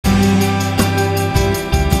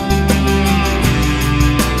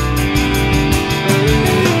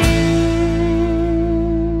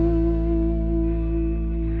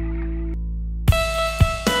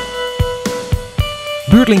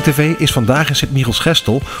Buurtlink TV is vandaag in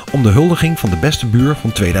Sint-Michielsgestel om de huldiging van de Beste Buur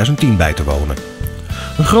van 2010 bij te wonen.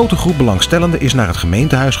 Een grote groep belangstellenden is naar het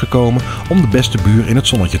gemeentehuis gekomen om de Beste Buur in het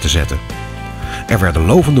zonnetje te zetten. Er werden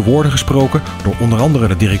lovende woorden gesproken door onder andere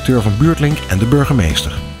de directeur van Buurtlink en de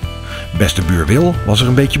burgemeester. Beste buur Wil was er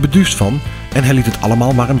een beetje beduust van en hij liet het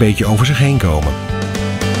allemaal maar een beetje over zich heen komen.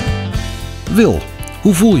 Wil,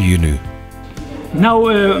 hoe voel je je nu?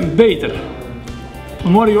 Nou, beter.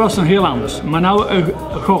 Vanmorgen was het nog heel anders, maar nu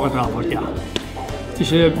gaat het wel wat, ja.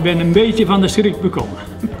 Dus ik ben een beetje van de schrik bekomen.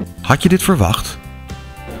 Had je dit verwacht?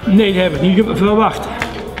 Nee, dat heb ik niet verwacht.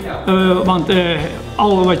 Want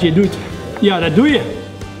alles wat je doet, ja, dat doe je.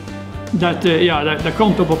 Dat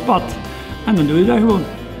komt op het pad en dan doe je dat gewoon.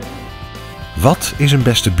 Wat is een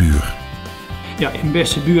beste buur? Ja, een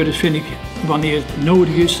beste buur is, vind ik, wanneer het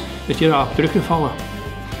nodig is, dat je daarop terug kunt vallen.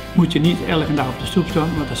 Moet je niet elke dag op de stoep staan,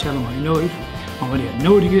 want dat is helemaal niet nodig. Maar wanneer het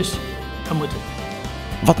nodig is, dan moet het.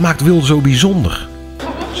 Wat maakt Wil zo bijzonder?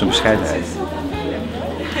 Zijn bescheidenheid.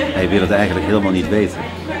 Hij wil het eigenlijk helemaal niet weten.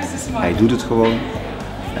 Hij doet het gewoon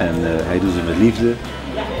en hij doet het met liefde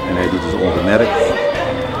en hij doet het ongemerkt.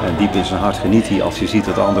 En diep in zijn hart geniet hij als hij ziet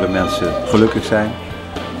dat andere mensen gelukkig zijn.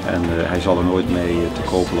 En hij zal er nooit mee te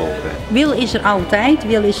koop lopen. Wil is er altijd.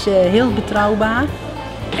 Wil is heel betrouwbaar.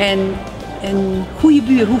 En een goede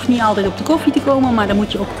buur hoeft niet altijd op de koffie te komen, maar daar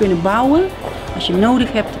moet je op kunnen bouwen. Als je hem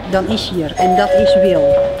nodig hebt, dan is hij er. En dat is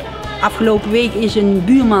Wil. Afgelopen week is een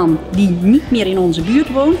buurman die niet meer in onze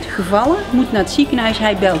buurt woont gevallen. Moet naar het ziekenhuis.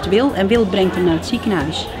 Hij belt Wil en Wil brengt hem naar het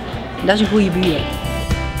ziekenhuis. Dat is een goede buur.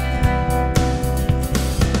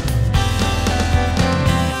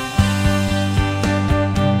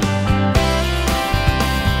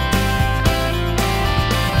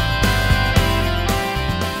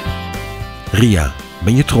 Ria,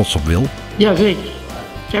 ben je trots op Wil? Jazeker.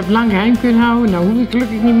 Ik heb lang geheim kunnen houden, nou hoef ik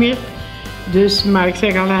gelukkig niet meer. Dus, maar ik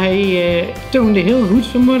zeg al, hij toonde heel goed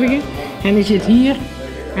vanmorgen. En hij zit hier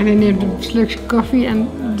en hij neemt een slukje koffie en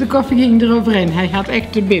de koffie ging eroverheen. Hij had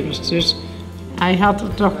echt de bibbers, dus hij had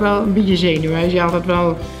toch wel een beetje zenuwen. Hij zei altijd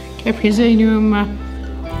wel, ik heb geen zenuwen, maar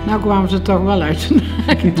nou kwamen ze toch wel uit.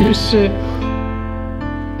 Dus